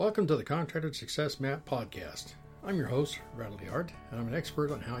Welcome to the Contractor Success Map Podcast. I'm your host, Bradley Hart, and I'm an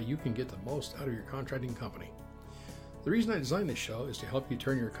expert on how you can get the most out of your contracting company. The reason I designed this show is to help you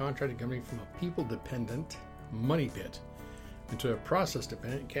turn your contracting company from a people-dependent money pit into a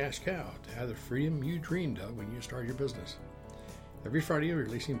process-dependent cash cow to have the freedom you dreamed of when you started your business. Every Friday, we're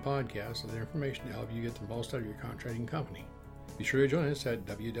releasing podcasts with information to help you get the most out of your contracting company. Be sure to join us at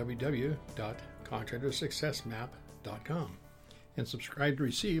www.contractorsuccessmap.com. and subscribe to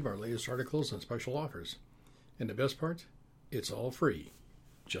receive our latest articles and special offers. And the best part, it's all free,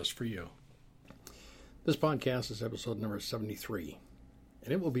 just for you. This podcast is episode number 73,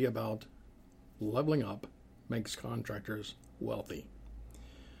 and it will be about leveling up makes contractors wealthy.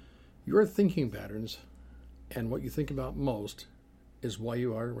 Your thinking patterns and what you think about most is why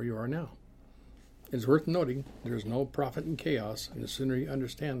you are where you are now. It's worth noting there is no profit in chaos, and the sooner you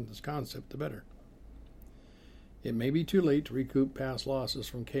understand this concept, the better. It may be too late to recoup past losses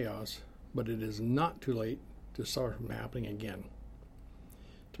from chaos, but it is not too late to start from happening again.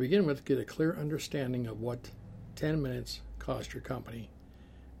 To begin with, get a clear understanding of what 10 minutes cost your company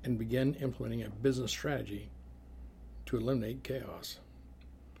and begin implementing a business strategy to eliminate chaos.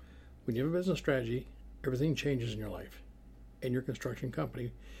 When you have a business strategy, everything changes in your life and your construction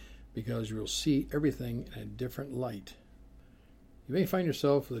company because you will see everything in a different light. You may find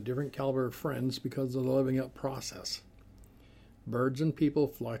yourself with a different caliber of friends because of the living up process. Birds and people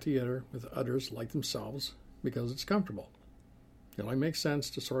flock together with others like themselves because it's comfortable. It only makes sense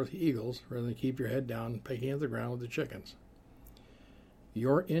to soar with the eagles rather than keep your head down pegging at the ground with the chickens.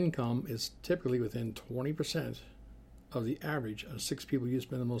 Your income is typically within 20% of the average of 6 people you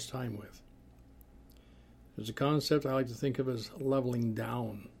spend the most time with. There's a concept I like to think of as leveling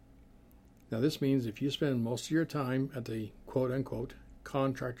down. Now, this means if you spend most of your time at the quote-unquote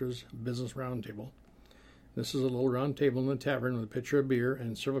Contractors Business Roundtable, this is a little round table in the tavern with a pitcher of beer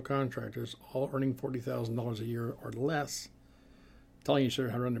and several contractors all earning $40,000 a year or less, telling each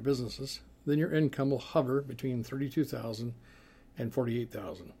other how to run their businesses, then your income will hover between $32,000 and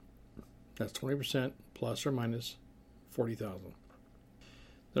 $48,000. That's 20% plus or minus $40,000.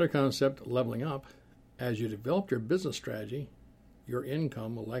 Another concept, leveling up, as you develop your business strategy, your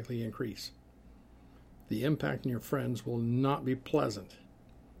income will likely increase. The impact on your friends will not be pleasant,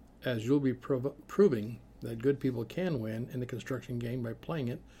 as you'll be proving that good people can win in the construction game by playing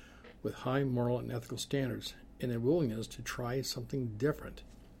it with high moral and ethical standards and a willingness to try something different.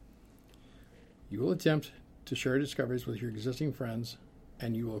 You will attempt to share discoveries with your existing friends,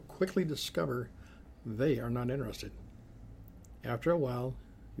 and you will quickly discover they are not interested. After a while,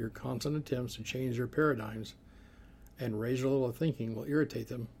 your constant attempts to change their paradigms and raise your level of thinking will irritate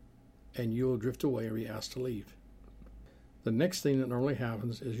them, and you will drift away or be asked to leave. The next thing that normally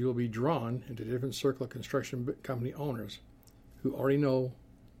happens is you will be drawn into a different circle of construction company owners who already know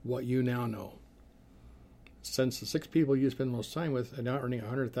what you now know. Since the 6 people you spend most time with are now earning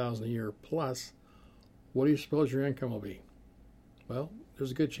 $100,000 a year plus, what do you suppose your income will be? Well,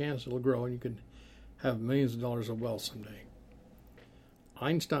 there's a good chance it'll grow and you could have millions of dollars of wealth someday.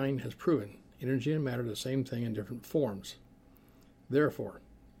 Einstein has proven energy and matter are the same thing in different forms. Therefore,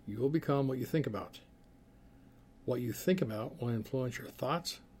 you will become what you think about. What you think about will influence your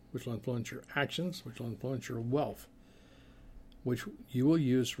thoughts, which will influence your actions, which will influence your wealth, which you will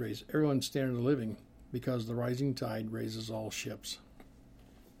use to raise everyone's standard of living because the rising tide raises all ships.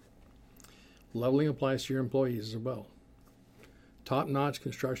 Leveling applies to your employees as well. Top-notch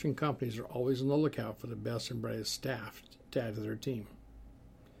construction companies are always on the lookout for the best and brightest staff to add to their team.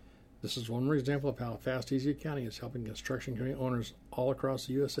 This is one more example of how Fast Easy Accounting is helping construction company owners all across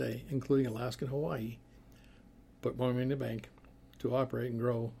the USA, including Alaska and Hawaii, put more money in the bank to operate and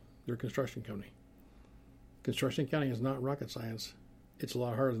grow their construction company. Construction accounting is not rocket science. It's a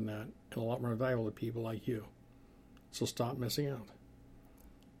lot harder than that and a lot more valuable to people like you. So stop missing out.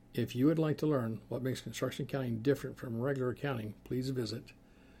 If you would like to learn what makes construction accounting different from regular accounting, please visit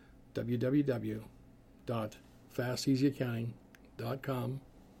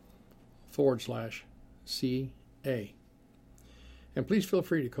www.fasteasyaccounting.com/CA. And please feel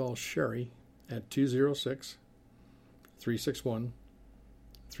free to call Sherry at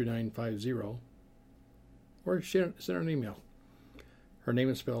 206-361-3950 or send her an email. Her name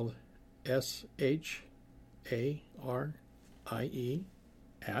is spelled SHARIE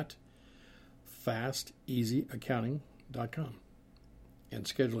at fasteasyaccounting.com and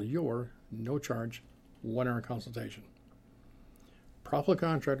schedule your no-charge 1-hour consultation. Profitable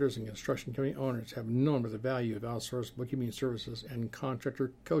contractors and construction company owners have known about the value of outsourced bookkeeping services and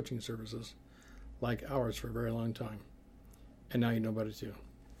contractor coaching services like ours for a very long time. And now you know about it too.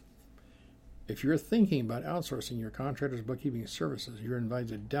 If you're thinking about outsourcing your contractor's bookkeeping services, you're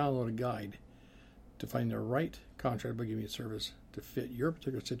invited to download a guide to find the right contract bookkeeping service to fit your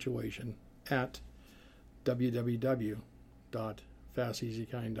particular situation at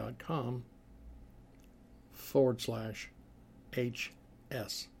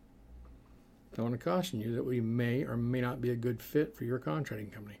www.fasteasyaccounting.com/HS. I want to caution you that we may or may not be a good fit for your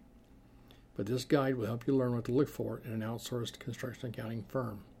contracting company, but this guide will help you learn what to look for in an outsourced construction accounting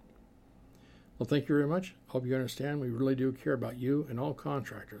firm. Well, thank you very much. I hope you understand we really do care about you and all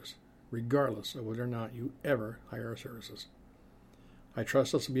contractors, regardless of whether or not you ever hire our services. I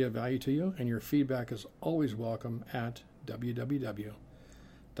trust this will be of value to you, and your feedback is always welcome at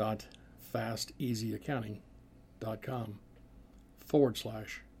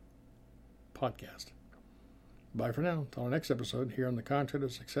www.fasteasyaccounting.com/podcast. Bye for now. Until our next episode here on the Contractor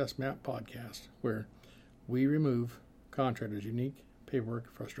Success Map podcast, where we remove contractors' unique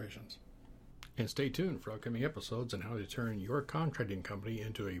paperwork frustrations. And stay tuned for upcoming episodes on how to turn your contracting company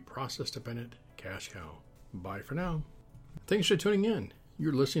into a process-dependent cash cow. Bye for now. Thanks for tuning in.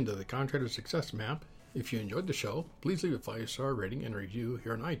 You're listening to the Contractor Success Map. If you enjoyed the show, please leave a 5-star rating and review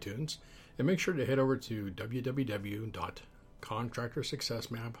here on iTunes. And make sure to head over to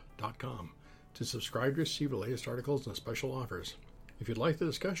www.contractorsuccessmap.com to subscribe to receive the latest articles and special offers. If you'd like to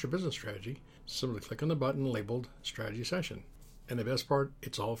discuss your business strategy, simply click on the button labeled Strategy Session. And the best part,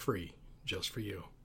 it's all free, just for you.